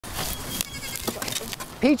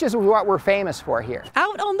Peaches is what we're famous for here.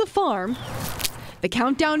 Out on the farm, the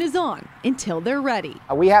countdown is on until they're ready.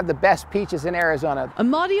 We have the best peaches in Arizona.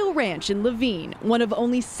 Amadio Ranch in Laveen, one of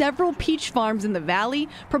only several peach farms in the valley,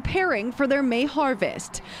 preparing for their May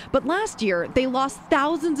harvest. But last year, they lost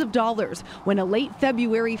thousands of dollars when a late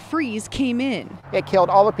February freeze came in. It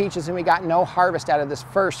killed all the peaches and we got no harvest out of this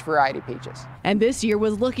first variety peaches. And this year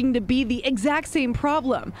was looking to be the exact same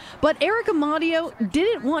problem. But Eric Amadio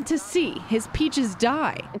didn't want to see his peaches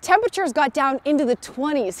die. Temperatures got down into the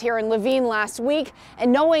 20s here in Laveen last week,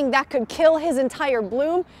 and knowing that could kill his entire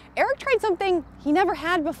bloom, Eric tried something he never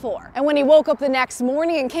had before. And when he woke up the next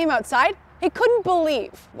morning and came outside, he couldn't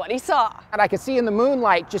believe what he saw. And I could see in the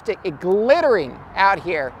moonlight just it glittering out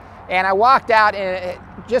here. And I walked out and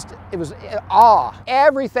it was awe.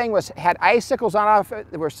 Everything had icicles on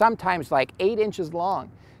it that were sometimes like 8 inches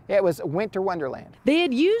long. It was winter wonderland. They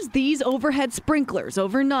had used these overhead sprinklers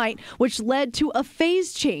overnight, which led to a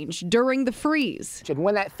phase change during the freeze. And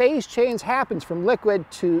when that phase change happens from liquid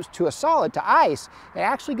to a solid, to ice, it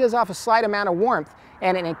actually gives off a slight amount of warmth,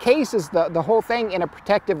 and it encases the whole thing in a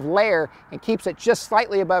protective layer and keeps it just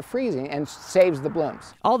slightly above freezing and saves the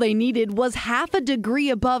blooms. All they needed was half a degree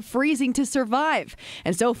above freezing to survive.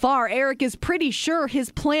 And so far, Eric is pretty sure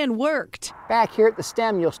his plan worked. Back here at the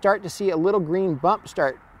stem, you'll start to see a little green bump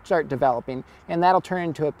start developing, and that'll turn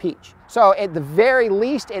into a peach. So at the very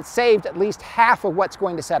least, it saved at least half of what's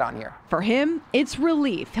going to set on here. For him, it's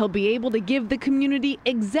relief. He'll be able to give the community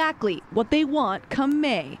exactly what they want come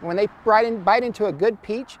May. When they bite into a good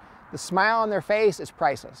peach, the smile on their face is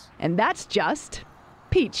priceless. And that's just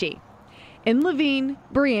peachy. In Laveen,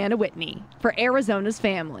 Brianna Whitney for Arizona's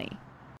Family.